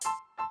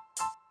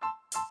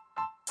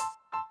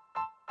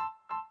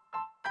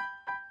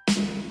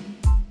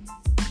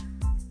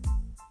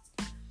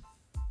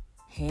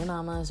Hey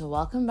mamas,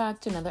 welcome back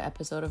to another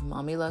episode of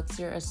Mommy Looks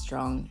You're a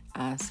Strong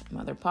Ass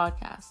Mother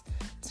podcast.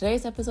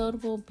 Today's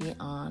episode will be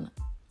on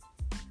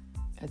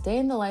a day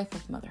in the life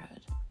of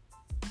motherhood.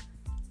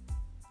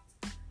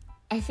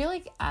 I feel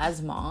like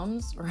as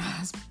moms or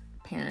as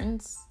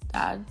parents,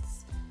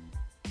 dads,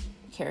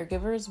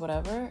 caregivers,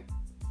 whatever,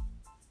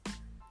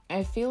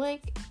 I feel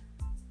like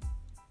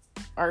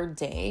our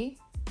day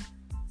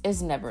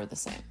is never the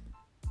same.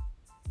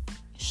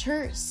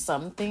 Sure,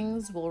 some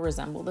things will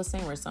resemble the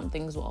same or some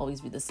things will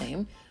always be the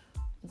same,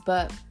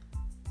 but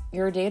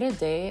your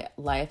day-to-day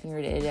life and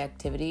your day-to-day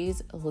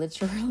activities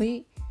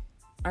literally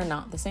are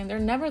not the same. They're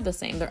never the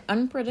same. They're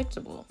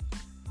unpredictable.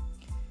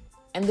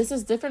 And this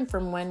is different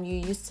from when you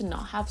used to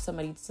not have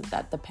somebody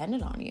that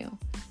depended on you.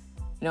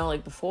 You know,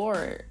 like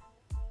before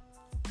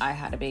I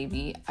had a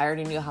baby, I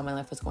already knew how my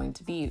life was going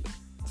to be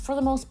for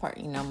the most part.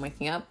 You know, I'm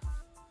waking up,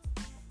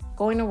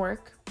 going to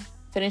work,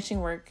 finishing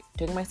work,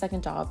 doing my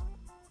second job,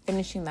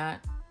 finishing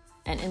that,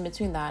 and in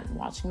between that,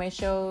 watching my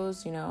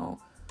shows, you know,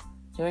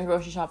 doing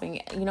grocery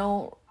shopping, you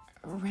know,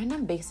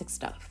 random basic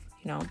stuff,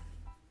 you know.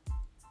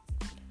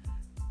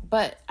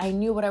 But I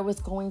knew what I was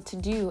going to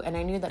do, and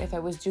I knew that if I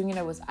was doing it,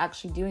 I was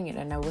actually doing it,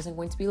 and I wasn't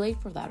going to be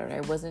late for that, or I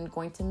wasn't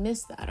going to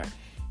miss that, or,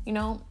 you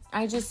know,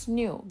 I just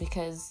knew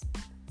because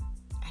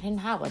I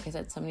didn't have, like I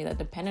said, somebody that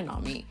depended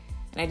on me,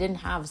 and I didn't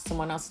have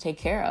someone else to take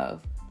care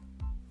of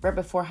right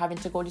before having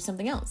to go do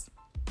something else.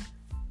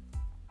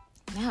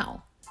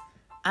 Now,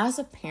 as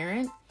a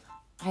parent,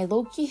 I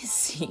low-key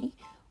see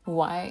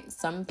why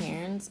some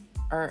parents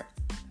are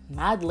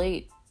mad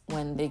late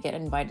when they get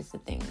invited to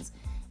things.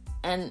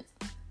 And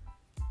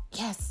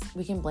yes,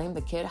 we can blame the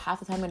kid.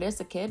 Half the time it is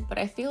the kid, but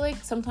I feel like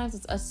sometimes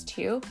it's us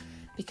too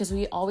because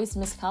we always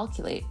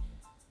miscalculate.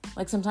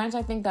 Like sometimes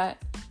I think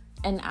that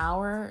an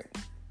hour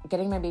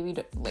getting my baby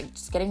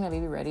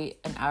ready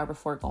an hour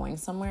before going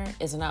somewhere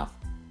is enough.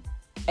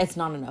 It's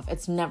not enough.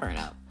 It's never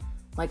enough.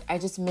 Like I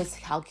just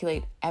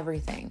miscalculate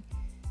everything.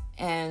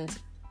 And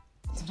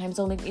sometimes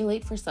it'll make me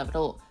late for stuff.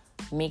 It'll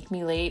make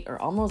me late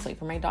or almost late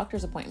for my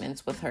doctor's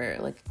appointments with her.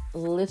 Like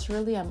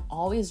literally, I'm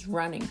always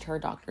running to her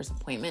doctor's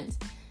appointments.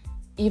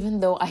 Even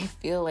though I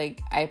feel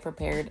like I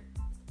prepared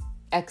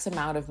X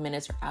amount of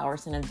minutes or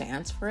hours in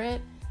advance for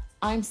it,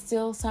 I'm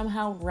still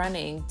somehow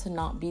running to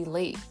not be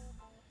late.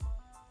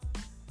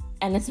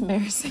 And it's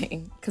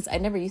embarrassing because I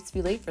never used to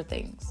be late for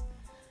things.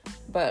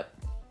 But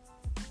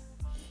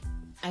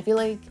I feel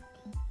like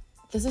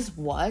this is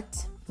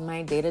what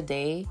my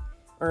day-to-day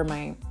or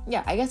my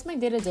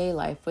day-to-day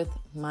life with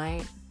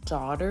my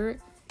daughter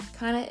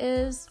kind of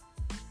is.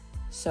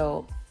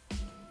 So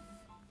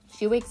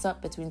she wakes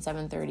up between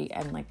 7:30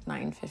 and like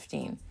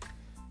 9:15,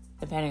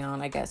 depending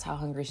on, I guess, how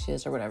hungry she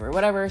is or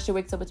whatever. She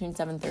wakes up between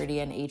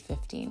 7:30 and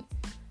 8:15.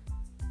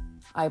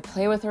 I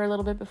play with her a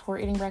little bit before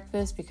eating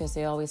breakfast because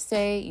they always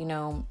say, you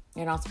know,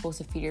 you're not supposed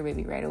to feed your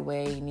baby right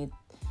away. You need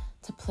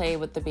to play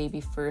with the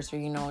baby first, or,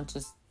 you know,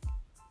 just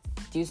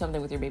do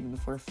something with your baby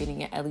before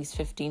feeding it, at least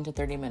 15 to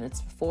 30 minutes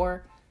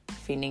before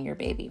feeding your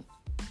baby.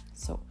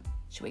 So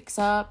she wakes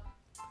up.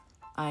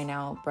 I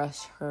now brush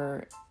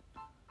her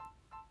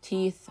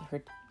teeth,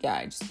 her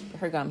gums,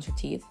 her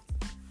teeth.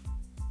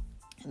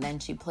 And then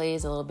she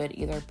plays a little bit,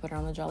 either put her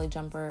on the Jolly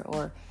Jumper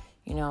or,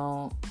 you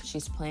know,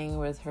 she's playing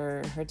with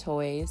her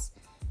toys.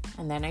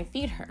 And then I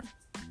feed her.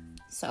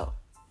 So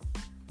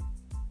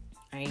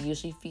I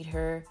usually feed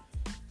her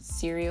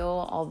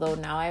cereal, although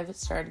now I've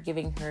started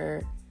giving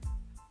her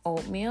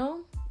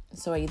oatmeal.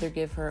 So I either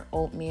give her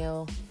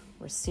oatmeal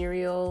or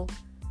cereal.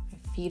 I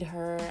feed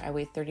her, I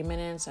wait 30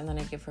 minutes, and then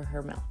I give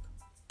her milk.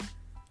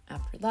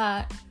 After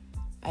that,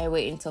 I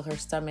wait until her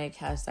stomach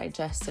has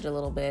digested a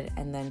little bit,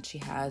 and then she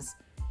has,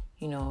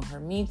 you know,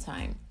 her me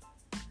time.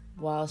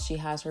 While she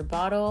has her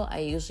bottle, I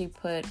usually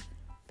put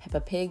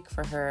Peppa Pig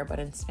for her, but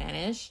in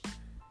Spanish,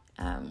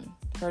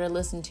 for her to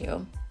listen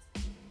to.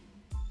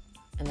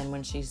 And then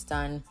when she's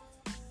done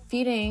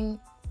feeding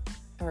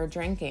or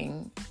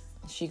drinking,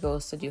 she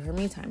goes to do her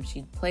me time.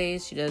 She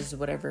plays, she does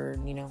whatever,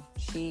 you know,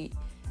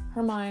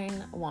 her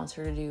mind wants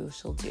her to do,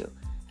 she'll do.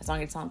 As long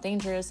as it's not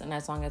dangerous and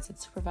as long as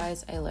it's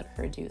supervised, I let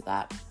her do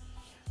that.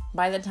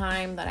 By the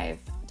time that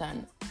I've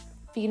done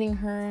feeding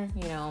her,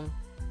 you know,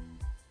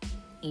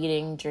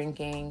 eating,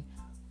 drinking,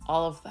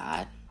 all of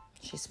that,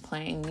 she's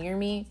playing near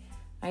me,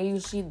 I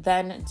usually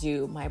then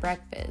do my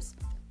breakfast.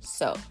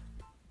 So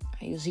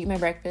I usually eat my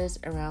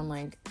breakfast around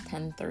like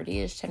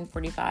 10:30ish,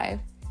 10:45.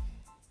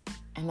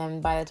 And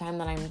then by the time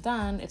that I'm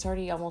done, it's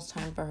already almost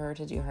time for her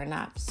to do her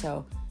nap.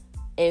 So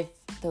if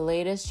the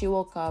latest she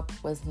woke up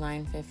was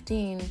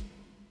 9:15,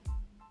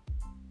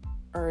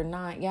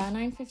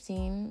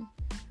 9:15,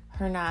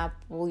 her nap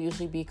will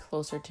usually be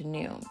closer to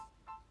noon.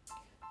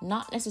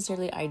 Not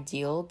necessarily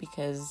ideal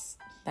because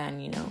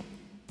then, you know,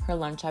 her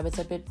lunchtime is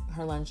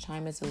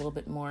a little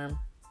bit more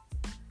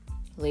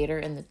later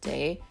in the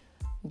day.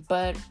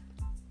 But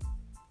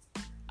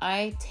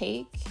I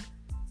take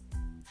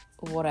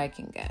what I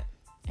can get.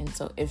 And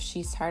so if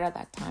she's tired at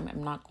that time,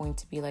 I'm not going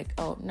to be like,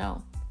 oh,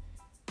 no,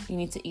 you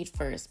need to eat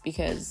first.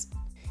 Because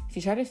if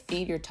you try to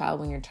feed your child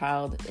when your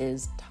child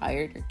is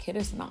tired, your kid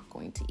is not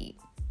going to eat.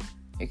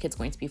 your kid's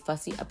going to be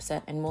fussy,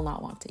 upset, and will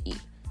not want to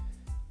eat.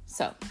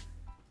 So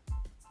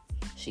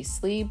she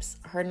sleeps.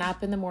 Her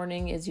nap in the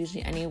morning is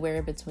usually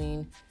anywhere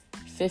between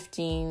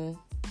 15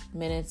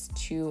 minutes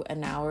to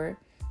an hour.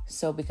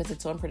 So because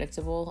it's so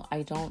unpredictable,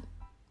 I don't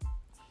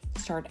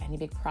start any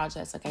big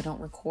projects. Like, I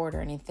don't record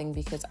or anything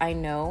because I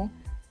know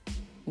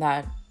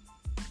that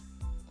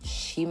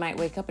she might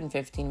wake up in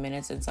 15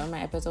 minutes and some of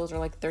my episodes are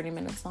like 30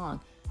 minutes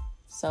long.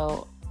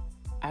 So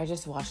I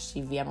just watch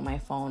TV. I'm on my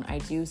phone. I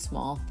do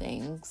small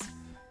things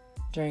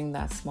during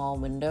that small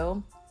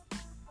window.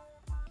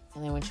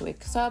 And then when she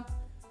wakes up,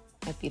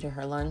 I feed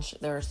her lunch.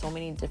 There are so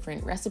many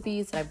different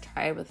recipes that I've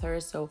tried with her.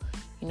 So,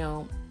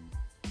 I'll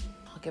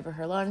give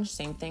her lunch,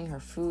 same thing, her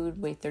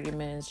food, wait 30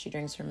 minutes, she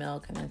drinks her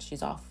milk, and then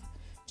she's off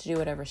to do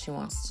whatever she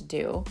wants to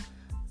do.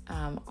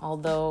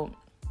 Although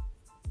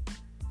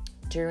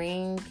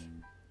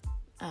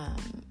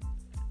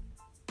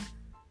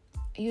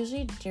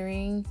usually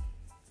during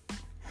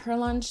her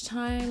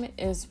lunchtime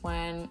is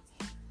when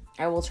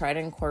I will try to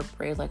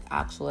incorporate like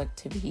actual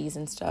activities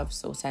and stuff.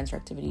 So sensory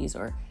activities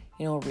or,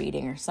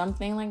 reading or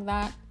something like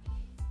that.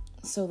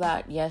 So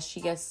that, yes,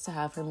 she gets to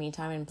have her me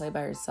time and play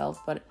by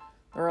herself. But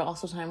there are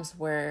also times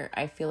where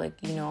I feel like,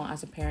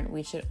 as a parent,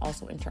 we should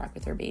also interact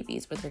with our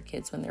babies, with our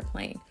kids when they're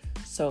playing.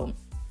 So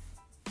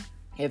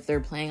if they're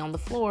playing on the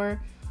floor,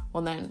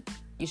 well, then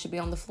you should be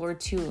on the floor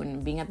too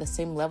and being at the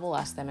same level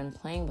as them and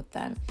playing with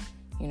them.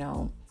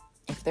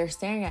 If they're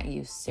staring at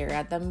you, stare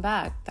at them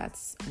back.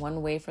 That's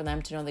one way for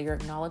them to know that you're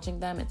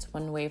acknowledging them. It's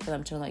one way for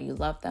them to know that you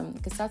love them,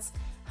 because that's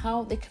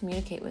how they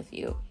communicate with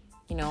you.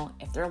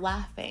 If they're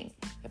laughing,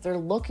 if they're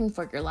looking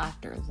for your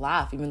laughter,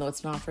 laugh, even though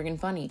it's not friggin'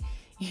 funny,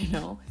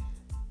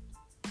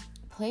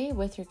 Play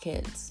with your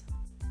kids.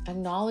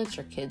 Acknowledge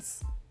your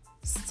kids.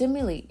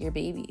 Stimulate your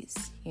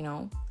babies,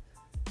 So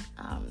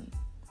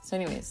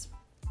anyways,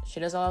 she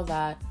does all of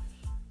that.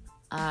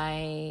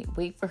 I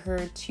wait for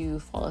her to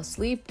fall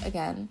asleep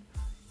again.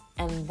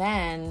 And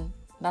then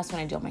that's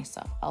when I do all my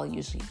stuff. I'll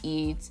usually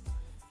eat.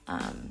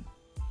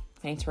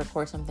 If I need to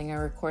record something, I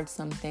record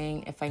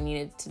something. If I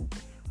needed to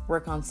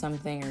work on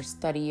something or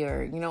study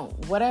or,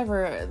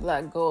 whatever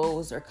that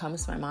goes or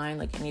comes to my mind,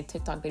 like any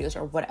TikTok videos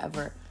or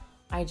whatever,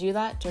 I do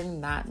that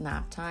during that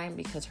nap time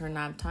because her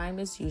nap time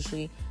is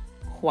usually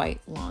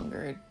quite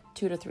longer,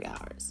 2 to 3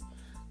 hours.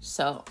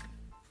 So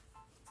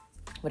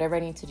whatever I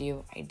need to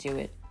do, I do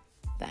it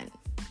then.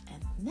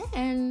 And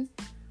then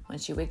when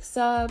she wakes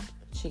up,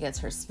 she gets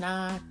her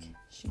snack,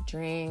 she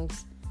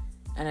drinks,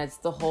 and it's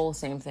the whole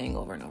same thing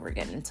over and over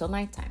again until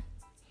nighttime.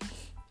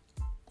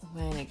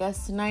 When it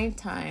gets to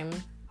nighttime,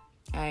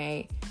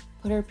 I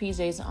put her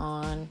PJs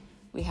on.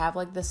 We have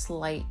like this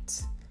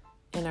light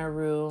in our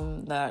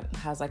room that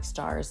has like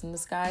stars in the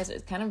skies.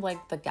 It's kind of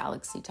like the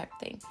galaxy type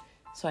thing.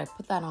 So I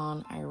put that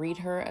on. I read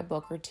her a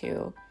book or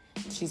two.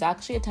 She's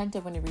actually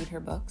attentive when I read her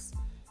books.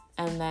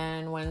 And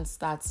then once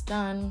that's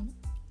done,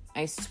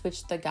 I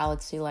switch the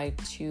galaxy light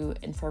to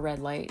infrared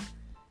light.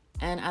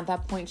 And at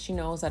that point, she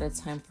knows that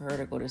it's time for her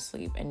to go to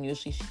sleep. And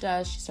usually she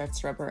does. She starts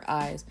to rub her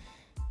eyes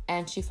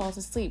and she falls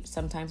asleep.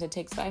 Sometimes it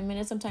takes 5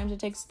 minutes. Sometimes it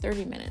takes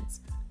 30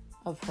 minutes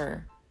of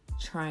her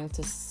trying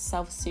to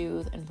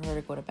self-soothe and for her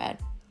to go to bed.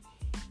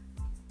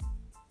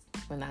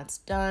 When that's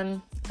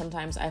done,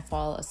 sometimes I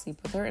fall asleep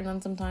with her, and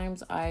then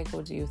sometimes I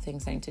go do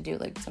things I need to do.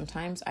 Like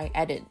sometimes I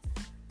edit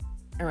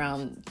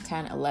around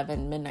 10,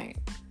 11, midnight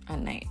at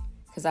night,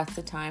 because that's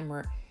the time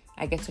where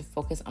I get to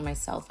focus on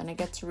myself and I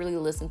get to really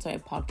listen to my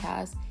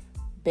podcast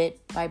bit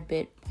by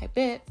bit by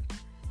bit,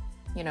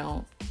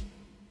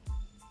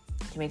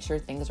 to make sure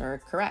things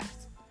are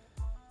correct.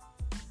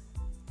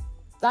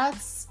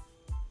 That's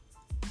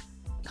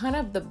kind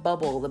of the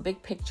bubble, the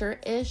big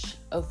picture-ish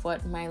of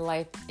what my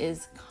life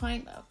is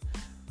kind of.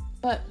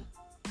 But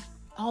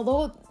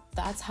although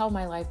that's how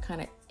my life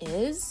kind of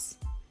is,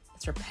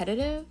 it's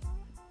repetitive,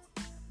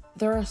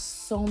 there are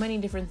so many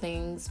different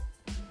things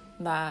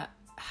that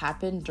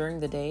happen during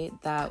the day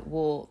that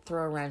will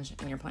throw a wrench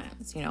in your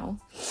plans,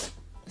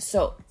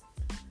 So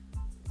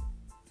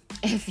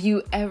if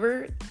you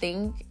ever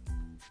think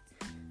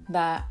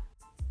that,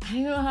 I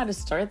don't know how to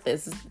start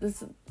this,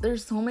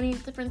 there's so many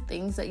different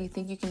things that you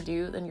think you can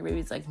do, then your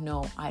baby's like,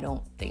 no, I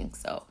don't think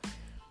so.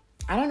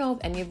 I don't know if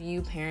any of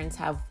you parents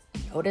have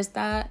noticed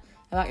that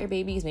about your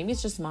babies. Maybe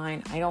it's just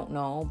mine. I don't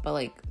know. But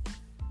like,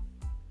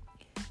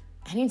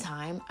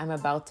 anytime I'm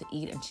about to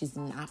eat and she's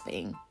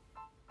napping,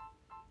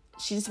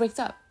 she just wakes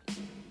up.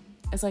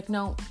 It's like,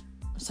 no,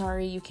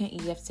 sorry, you can't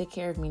eat. You have to take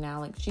care of me now.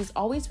 Like, she's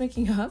always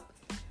waking up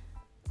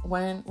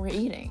when we're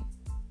eating.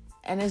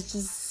 And it's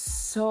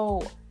just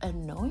so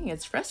annoying.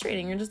 It's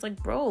frustrating. You're just like,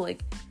 bro,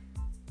 like,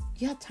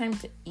 you had time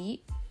to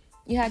eat.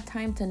 You had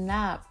time to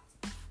nap.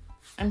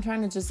 I'm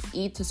trying to just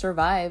eat to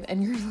survive,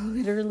 and you're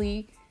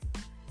literally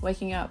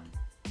waking up.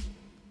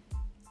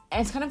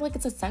 And it's kind of like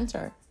it's a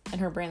sensor in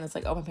her brain that's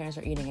like, oh, my parents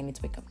are eating. I need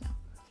to wake up now.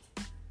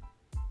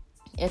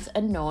 It's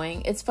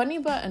annoying. It's funny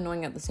but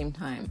annoying at the same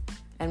time.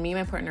 And me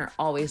and my partner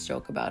always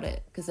joke about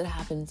it because it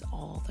happens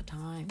all the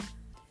time.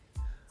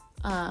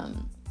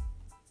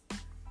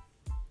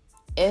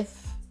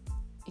 If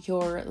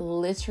you're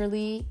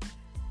literally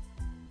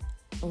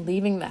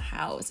leaving the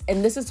house.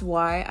 And this is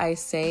why I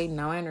say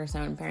now I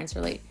understand when parents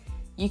are late.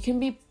 You can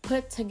be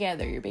put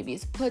together. Your baby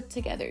is put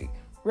together,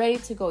 ready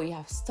to go. You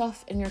have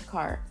stuff in your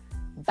car,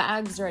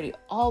 bags ready,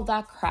 all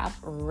that crap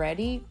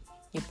ready.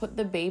 You put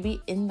the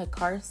baby in the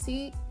car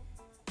seat,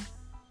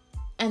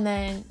 and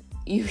then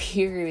you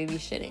hear your baby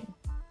shitting.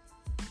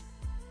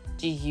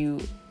 Do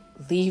you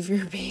leave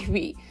your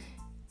baby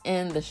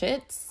in the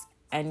shits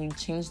and you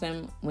change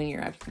them when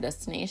you're at your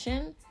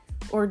destination?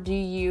 Or do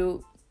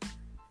you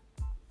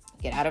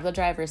get out of the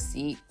driver's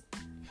seat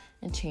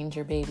and change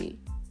your baby?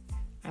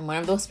 I'm one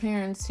of those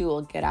parents who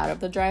will get out of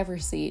the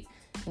driver's seat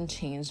and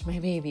change my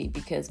baby,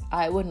 because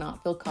I would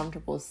not feel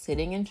comfortable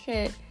sitting in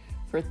shit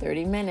for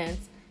 30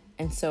 minutes.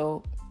 And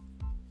so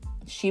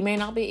she may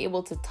not be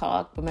able to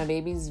talk, but my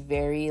baby's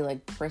very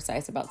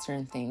precise about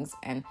certain things,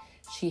 and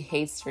she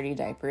hates dirty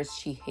diapers.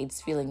 She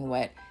hates feeling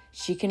wet.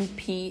 She can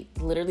pee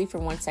literally for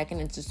 1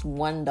 second. It's just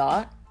one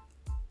dot,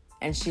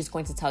 and she's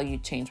going to tell you,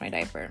 change my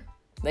diaper.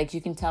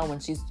 You can tell when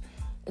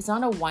it's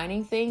not a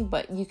whining thing,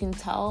 but you can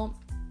tell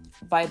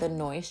by the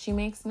noise she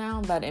makes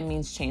now that it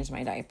means change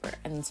my diaper.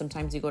 And then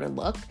sometimes you go to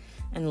look,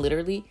 and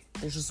literally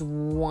there's just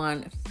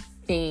one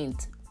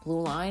faint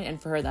blue line,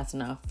 and for her that's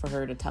enough for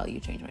her to tell you,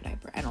 change my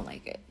diaper. I don't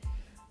like it.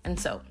 And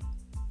so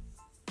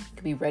you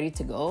could be ready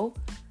to go,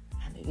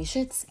 and baby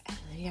shits, and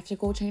then you have to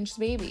go change the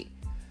baby.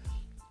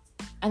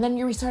 And then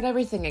you restart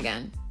everything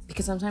again,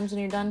 because sometimes when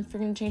you're done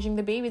freaking changing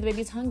the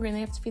baby's hungry and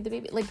they have to feed the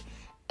baby.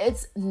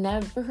 It's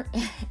never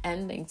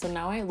ending. So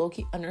now I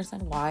low-key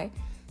understand why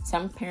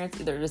some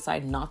parents either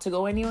decide not to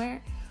go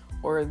anywhere,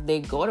 or they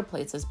go to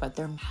places, but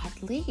they're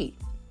mad late.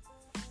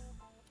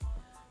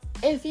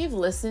 If you've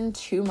listened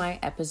to my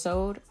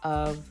episode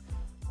of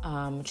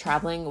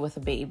traveling with a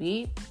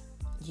baby,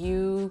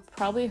 you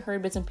probably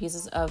heard bits and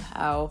pieces of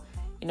how,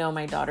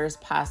 my daughter's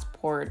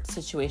passport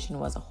situation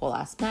was a whole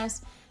ass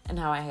mess and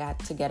how I had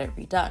to get it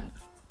redone.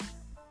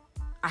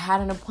 I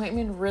had an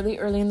appointment really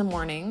early in the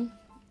morning,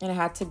 and I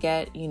had to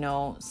get,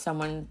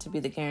 someone to be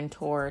the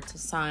guarantor to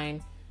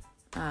sign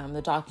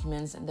the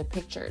documents and the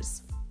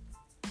pictures.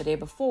 The day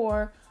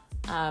before,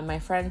 my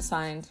friend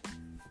signed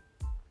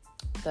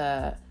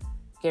the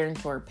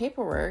guarantor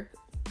paperwork,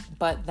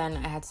 but then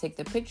I had to take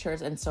the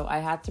pictures, and so I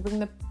had to bring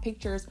the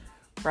pictures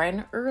bright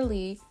and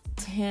early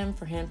to him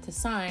for him to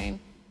sign,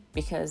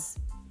 because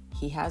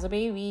he has a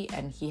baby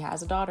and he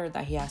has a daughter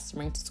that he has to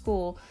bring to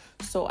school.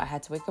 So I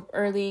had to wake up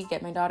early,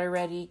 get my daughter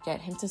ready,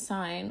 get him to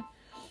sign.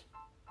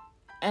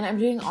 And I'm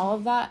doing all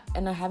of that,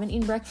 and I haven't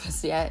eaten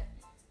breakfast yet.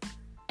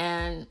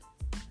 And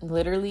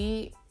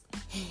literally,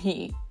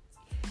 he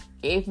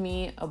gave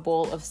me a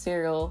bowl of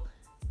cereal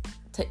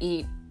to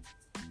eat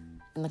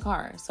in the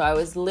car. So I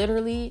was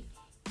literally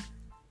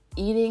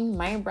eating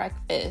my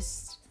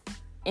breakfast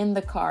in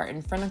the car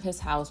in front of his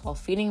house while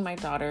feeding my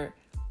daughter,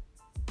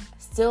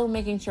 still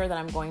making sure that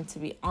I'm going to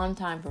be on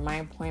time for my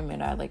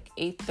appointment at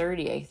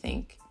 8:30, I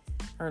think.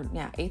 Or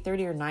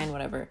 8:30 or 9,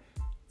 whatever,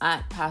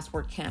 at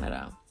Passport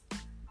Canada.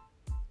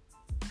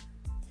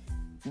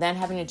 Then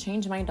having to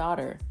change my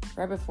daughter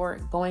right before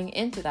going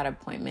into that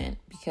appointment,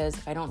 because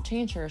if I don't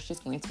change her, she's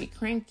going to be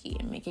cranky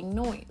and making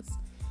noise.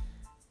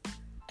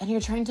 And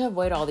you're trying to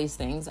avoid all these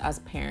things as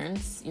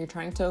parents. You're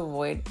trying to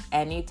avoid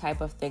any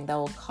type of thing that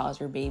will cause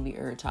your baby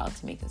or your child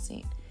to make a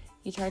scene.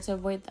 You try to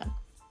avoid them.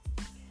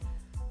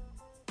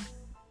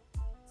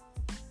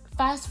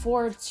 Fast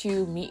forward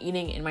to me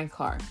eating in my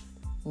car,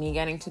 me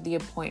getting to the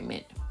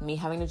appointment, me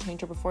having to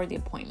change her before the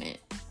appointment.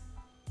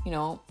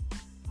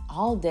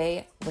 All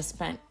day was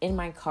spent in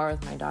my car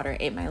with my daughter. I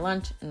ate my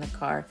lunch in the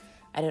car.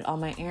 I did all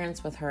my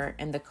errands with her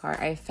in the car.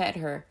 I fed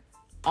her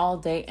all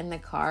day in the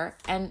car.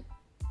 And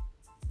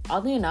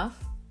oddly enough,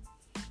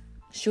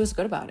 she was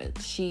good about it.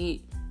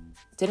 She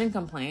didn't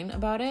complain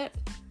about it.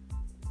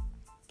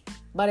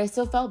 But I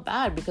still felt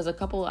bad, because a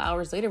couple of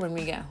hours later when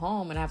we get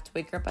home and I have to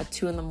wake her up at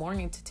 2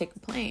 a.m. to take a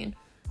plane,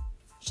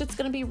 shit's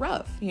gonna be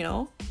rough,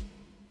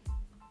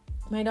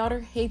 My daughter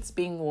hates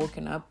being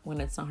woken up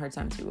when it's not her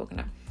time to be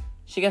woken up.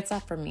 She gets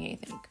that from me,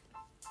 I think.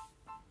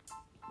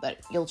 But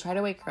you'll try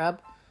to wake her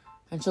up,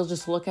 and she'll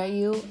just look at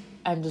you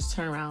and just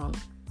turn around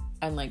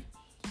and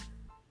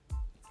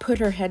put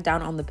her head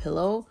down on the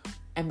pillow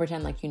and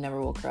pretend like you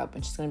never woke her up,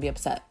 and she's gonna be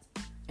upset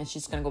and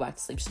she's gonna go back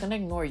to sleep. She's gonna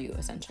ignore you,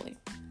 essentially.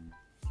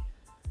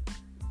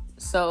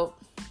 So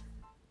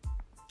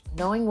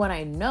knowing what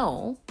I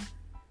know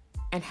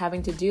and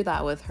having to do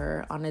that with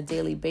her on a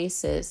daily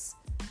basis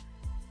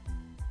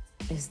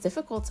is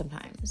difficult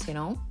sometimes,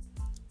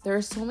 There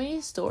are so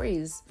many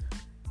stories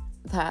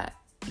that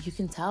you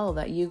can tell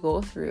that you go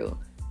through.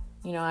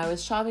 I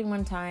was shopping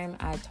one time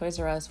at Toys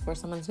R Us for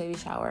someone's baby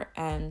shower,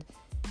 and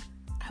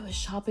I was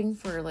shopping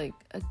for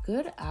a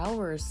good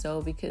hour or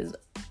so, because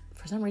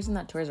for some reason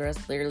that Toys R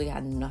Us literally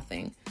had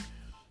nothing.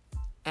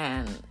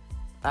 And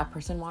that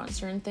person wanted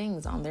certain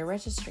things on their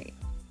registry.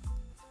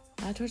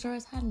 That Toys R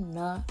Us had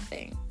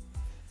nothing.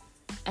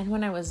 And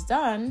when I was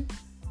done,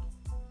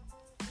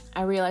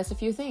 I realized a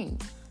few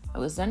things. I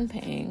was done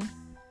paying.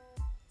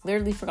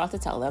 Literally forgot to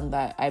tell them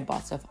that I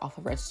bought stuff off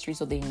of registry,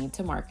 so they need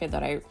to mark it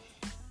that I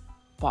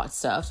bought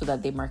stuff so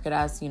that they mark it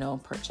as,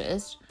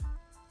 purchased.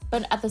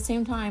 But at the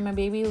same time, my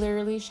baby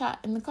literally shot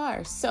in the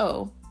car.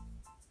 So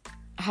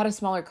I had a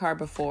smaller car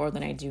before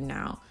than I do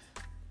now.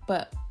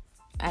 But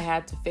I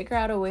had to figure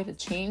out a way to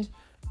change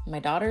my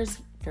daughter's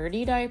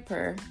dirty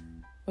diaper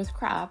with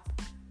crap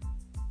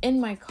in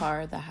my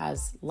car that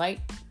has light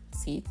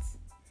seats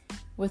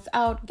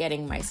without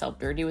getting myself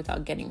dirty,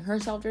 without getting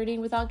herself dirty,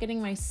 without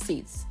getting my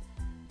seats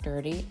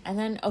dirty. And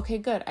then, okay,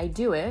 good, I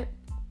do it.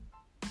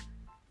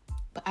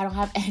 But I don't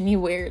have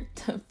anywhere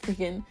to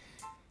freaking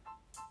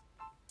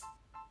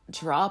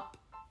drop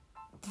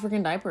the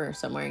freaking diaper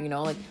somewhere,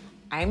 like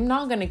I'm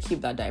not gonna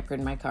keep that diaper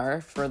in my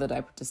car for the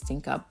diaper to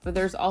stink up, but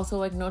there's also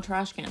like no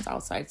trash cans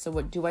outside, so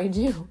what do I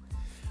do?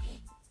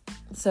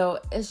 So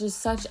it's just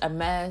such a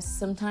mess.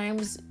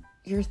 Sometimes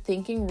you're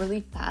thinking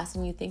really fast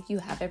and you think you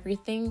have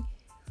everything,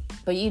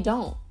 but you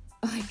don't.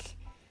 Like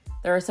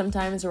there are some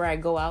times where I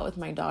go out with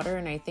my daughter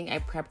and I think I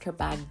prepped her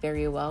bag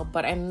very well,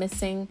 but I'm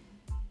missing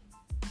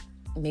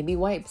maybe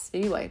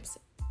baby wipes,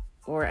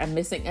 or I'm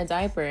missing a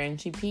diaper and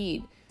she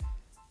peed.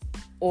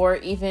 Or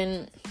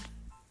even,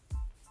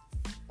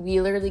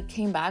 we literally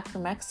came back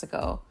from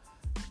Mexico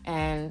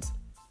and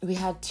we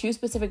had 2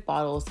 specific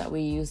bottles that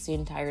we used the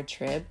entire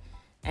trip.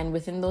 And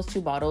within those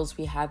 2 bottles,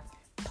 we had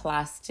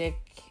plastic,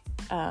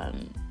 I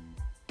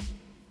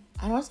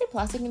don't want to say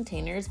plastic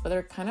containers, but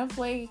they're kind of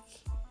like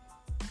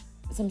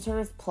some sort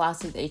of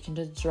plastic that you can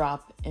just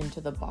drop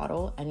into the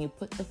bottle and you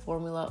put the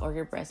formula or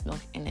your breast milk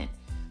in it.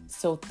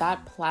 So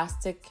that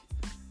plastic,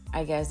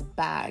 I guess,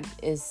 bag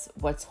is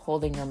what's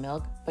holding your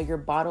milk, but your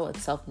bottle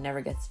itself never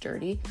gets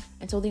dirty.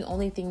 And so the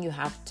only thing you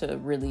have to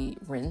really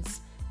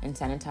rinse and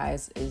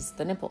sanitize is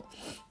the nipple.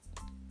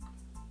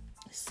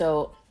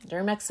 So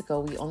during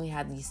Mexico, we only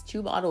had these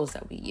 2 bottles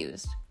that we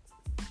used.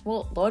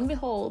 Well, lo and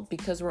behold,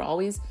 because we're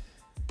always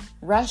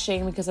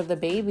rushing because of the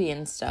baby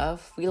and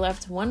stuff, we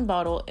left 1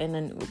 bottle in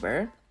an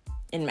Uber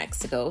in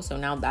Mexico. So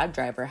now that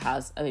driver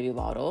has a baby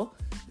bottle.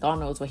 God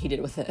knows what he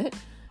did with it.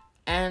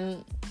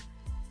 And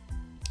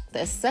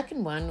the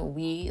second one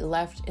we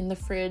left in the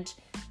fridge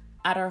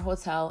at our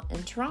hotel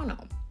in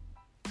Toronto.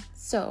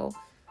 So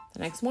the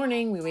next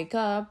morning we wake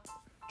up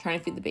trying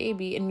to feed the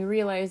baby and we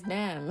realize,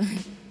 damn,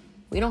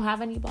 we don't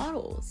have any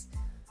bottles.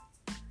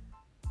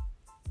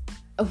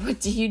 What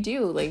do you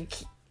do?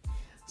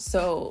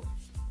 So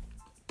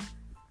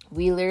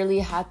we literally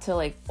had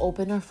to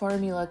open our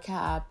formula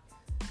cap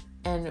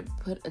and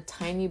put a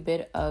tiny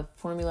bit of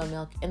formula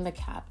milk in the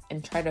cap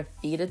and try to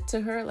feed it to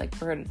her,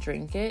 for her to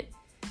drink it.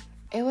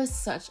 It was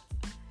such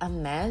a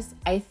mess.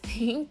 I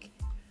think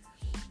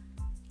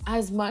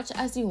as much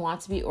as you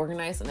want to be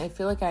organized, and I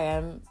feel like I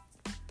am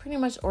pretty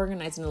much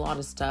organized in a lot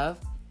of stuff,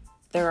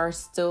 there are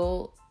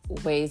still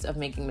ways of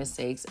making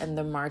mistakes, and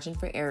the margin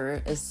for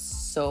error is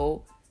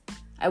so,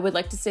 I would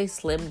like to say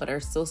slim, but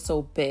are still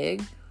so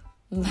big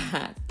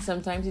that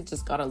sometimes you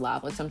just gotta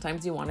laugh.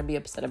 Sometimes you want to be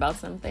upset about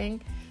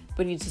something,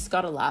 but you just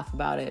gotta laugh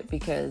about it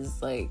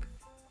because,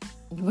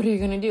 what are you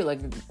gonna do?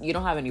 You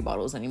don't have any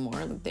bottles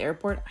anymore. The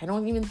airport, I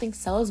don't even think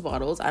sells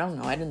bottles. I don't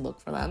know. I didn't look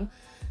for them.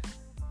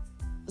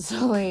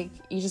 So,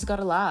 you just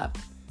gotta laugh.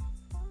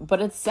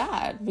 But it's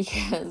sad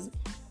because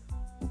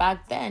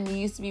back then you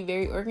used to be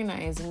very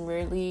organized and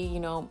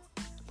really,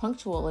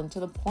 punctual and to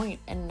the point.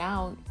 And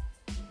now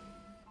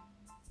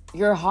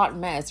you're a hot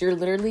mess. You're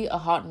literally a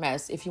hot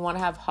mess. If you want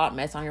to have hot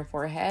mess on your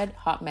forehead,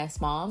 hot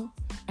mess mom,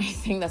 I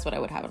think that's what I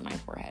would have on my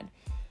forehead.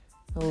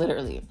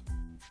 Literally.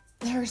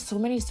 There are so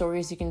many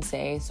stories you can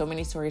say, so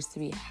many stories to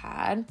be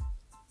had.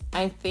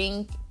 I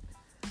think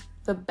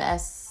the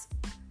best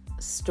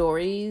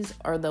stories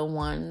are the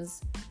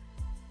ones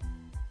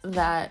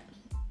that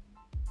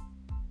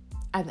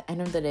at the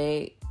end of the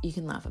day you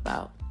can laugh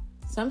about.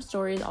 Some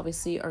stories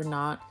obviously are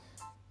not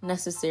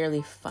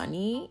necessarily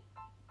funny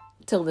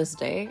till this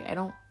day. I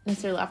don't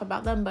necessarily laugh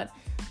about them, but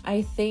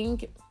I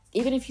think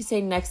even if you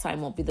say next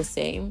time won't be the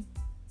same,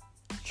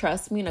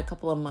 trust me, in a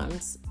couple of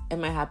months it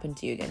might happen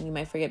to you again. You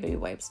might forget baby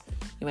wipes,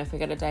 you might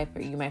forget a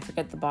diaper, you might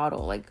forget the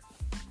bottle.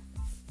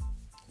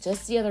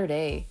 Just the other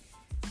day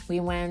we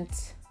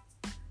went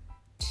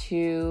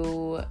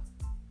to,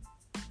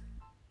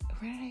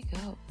 where did I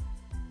go?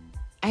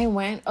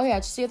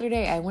 Just the other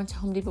day I went to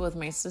Home Depot with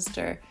my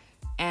sister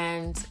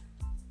and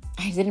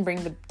I didn't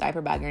bring the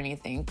diaper bag or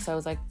anything because I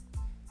was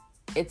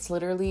it's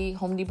literally,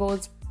 Home Depot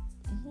is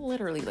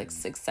literally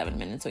 6-7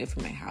 minutes away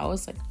from my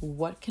house.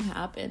 What can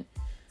happen?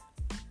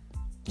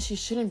 She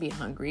shouldn't be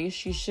hungry.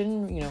 She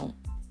shouldn't,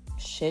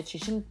 shit. She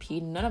shouldn't pee.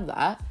 None of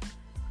that.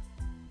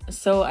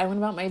 So I went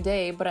about my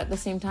day, but at the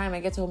same time, I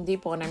get to Home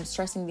Depot and I'm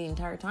stressing the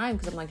entire time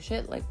because I'm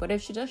shit, what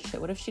if she does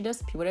shit? What if she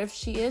does pee? What if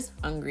she is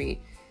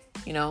hungry?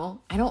 I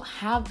don't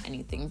have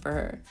anything for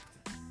her.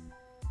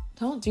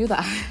 Don't do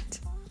that.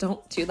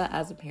 Don't do that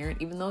as a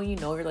parent. Even though you're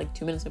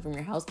 2 minutes away from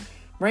your house,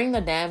 bring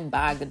the damn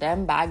bag. The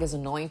damn bag is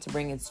annoying to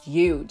bring. It's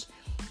huge.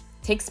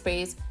 Takes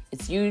space.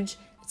 It's huge.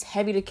 It's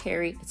heavy to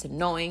carry. It's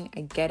annoying.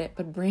 I get it.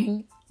 But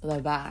bring the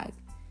bag.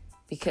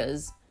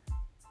 Because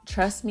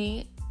trust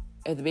me,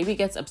 if the baby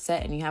gets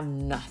upset and you have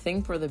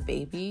nothing for the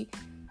baby,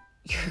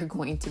 you're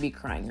going to be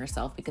crying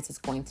yourself because it's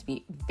going to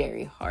be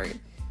very hard.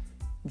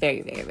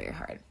 Very, very, very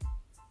hard.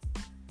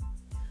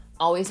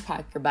 Always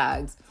pack your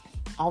bags.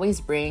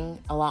 Always bring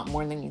a lot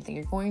more than you think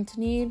you're going to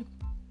need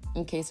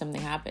in case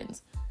something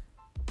happens.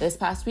 This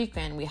past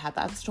weekend, we had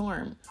that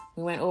storm.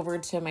 We went over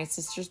to my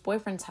sister's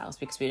boyfriend's house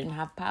because we didn't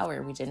have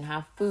power. We didn't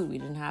have food. We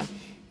didn't have,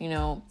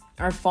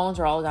 our phones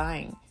were all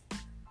dying.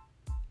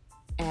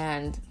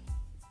 And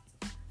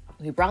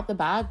we brought the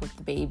bag with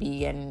the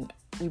baby, and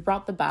we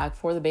brought the bag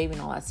for the baby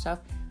and all that stuff,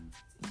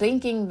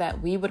 thinking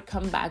that we would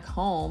come back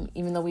home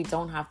even though we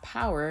don't have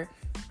power.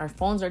 Our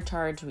phones are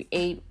charged. We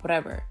ate,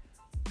 whatever.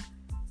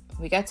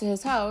 We get to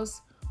his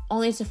house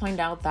only to find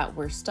out that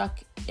we're stuck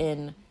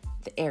in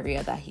the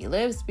area that he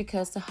lives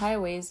because the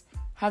highways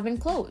have been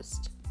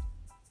closed.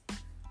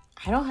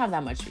 I don't have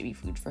that much baby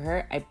food for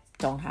her. I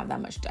don't have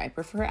that much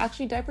diaper for her.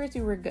 Actually, diapers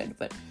we were good,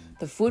 but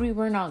the food we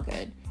were not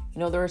good.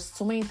 There were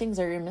so many things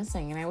that you're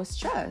missing, and I was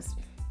stressed.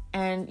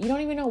 And you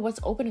don't even know what's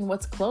open and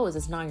what's closed.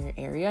 It's not your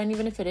area. And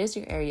even if it is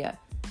your area,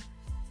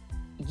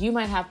 you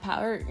might have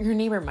power. Your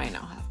neighbor might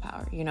not have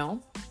power,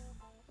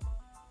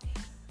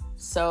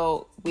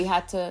 So we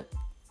had to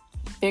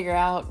figure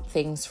out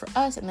things for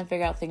us and then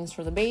figure out things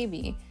for the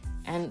baby.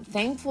 And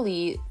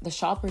thankfully, the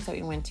shoppers that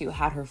we went to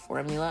had her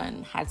formula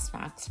and had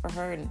snacks for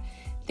her and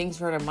things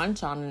for her to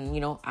munch on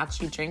and,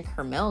 actually drink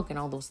her milk and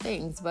all those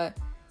things. But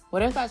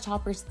what if that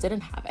shoppers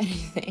didn't have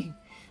anything?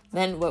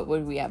 Then what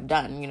would we have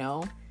done,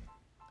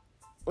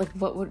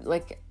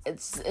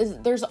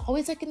 there's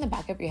always in the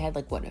back of your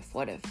head, what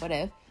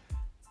if?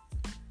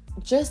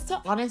 Just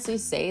to honestly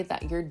say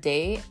that your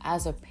day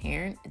as a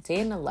parent, a day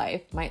in the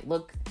life might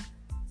look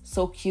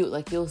so cute.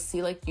 You'll see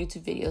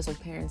YouTube videos of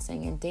parents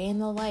saying a day in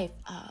the life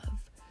of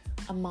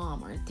a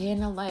mom or a day in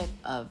the life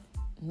of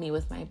me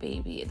with my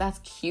baby. That's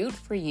cute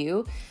for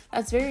you.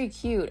 That's very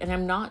cute. And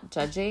I'm not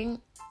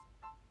judging,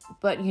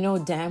 but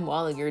damn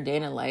well your day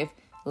in a life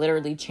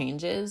literally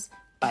changes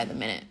by the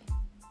minute.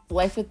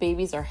 Life with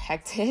babies are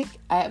hectic.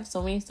 I have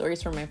so many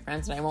stories from my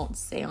friends that I won't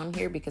say on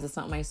here because it's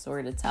not my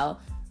story to tell.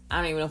 I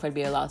don't even know if I'd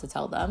be allowed to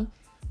tell them.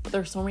 But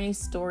there's so many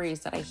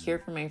stories that I hear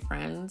from my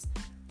friends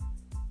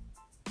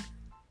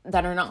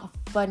that are not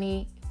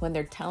funny when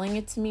they're telling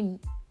it to me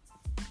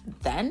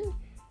then,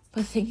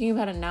 but thinking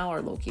about it now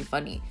are low-key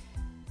funny.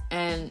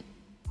 And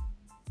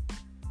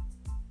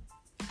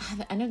at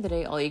the end of the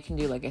day, all you can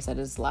do, like I said,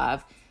 is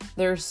laugh.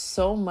 There's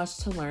so much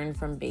to learn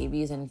from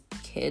babies and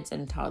kids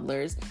and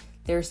toddlers.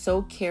 They're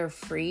so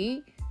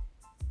carefree.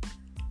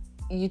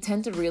 You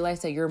tend to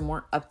realize that you're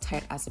more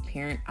uptight as a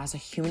parent, as a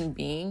human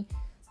being,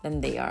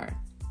 than they are.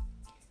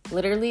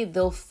 Literally,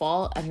 they'll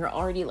fall and you're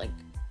already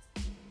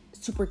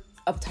super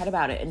uptight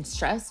about it and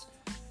stressed.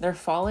 They're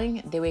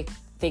falling,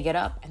 they get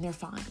up and they're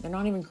fine. They're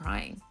not even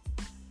crying.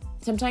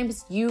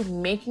 Sometimes you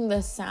making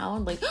the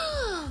sound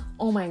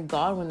oh my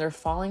God, when they're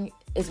falling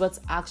is what's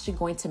actually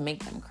going to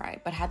make them cry.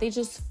 But had they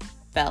just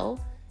fell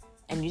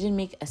and you didn't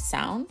make a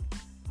sound,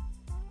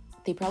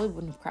 they probably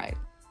wouldn't have cried.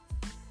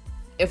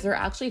 If they're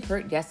actually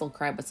hurt, yes, they'll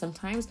cry. But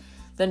sometimes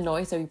the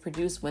noise that we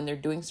produce when they're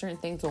doing certain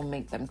things will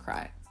make them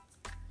cry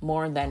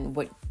more than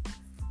what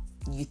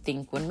you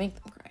think would make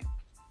them cry.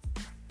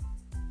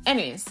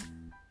 Anyways,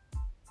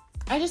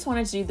 I just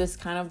wanted to do this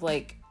kind of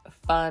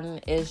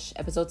fun-ish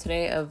episode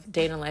today of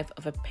day in the life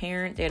of a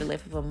parent, day in the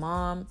life of a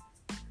mom,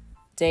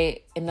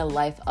 day in the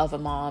life of a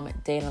mom,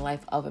 day in the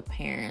life of a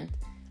parent,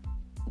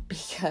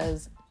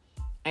 because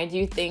I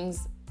do think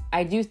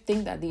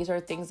that these are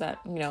things that,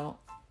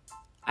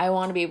 I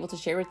want to be able to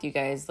share with you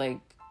guys.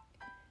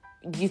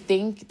 You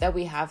think that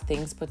we have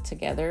things put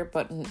together,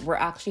 but we're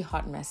actually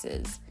hot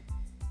messes.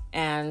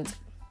 And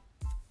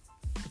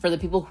for the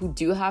people who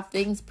do have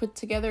things put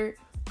together,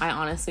 I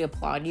honestly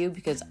applaud you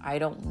because I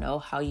don't know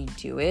how you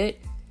do it.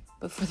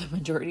 But for the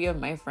majority of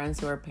my friends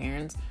who are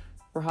parents,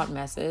 we're hot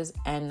messes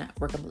and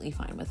we're completely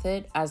fine with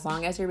it. As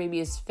long as your baby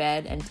is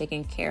fed and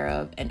taken care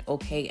of and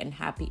okay and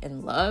happy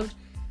and loved,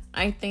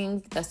 I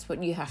think that's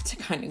what you have to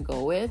kind of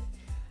go with.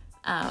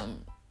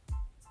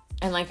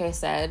 And like I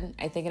said,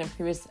 I think in a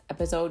previous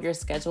episode, your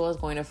schedule is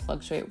going to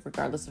fluctuate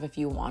regardless of if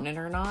you want it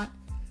or not.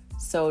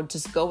 So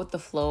just go with the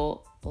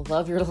flow,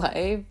 love your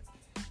life,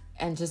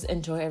 and just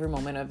enjoy every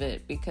moment of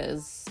it,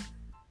 because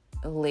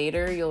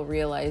later you'll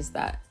realize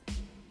that,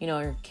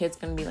 your kid's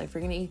going to be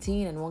freaking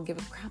 18 and won't give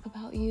a crap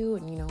about you.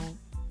 And,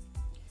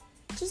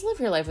 just live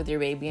your life with your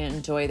baby and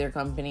enjoy their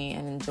company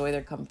and enjoy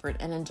their comfort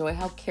and enjoy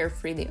how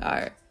carefree they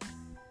are.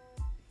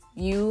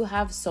 You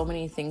have so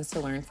many things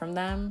to learn from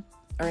them.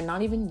 Or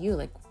not even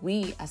you,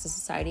 we as a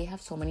society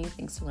have so many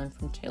things to learn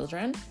from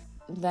children,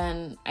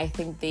 then I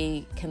think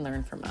they can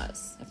learn from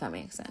us, if that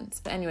makes sense.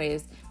 But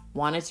anyways,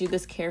 wanted to do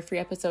this carefree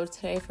episode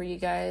today for you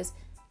guys.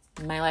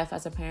 My life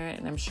as a parent,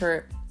 and I'm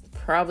sure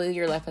probably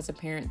your life as a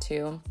parent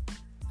too.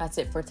 That's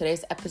it for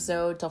today's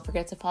episode. Don't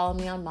forget to follow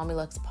me on Mommy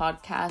Lux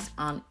Podcast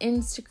on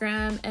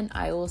Instagram, and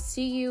I will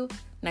see you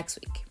next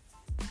week.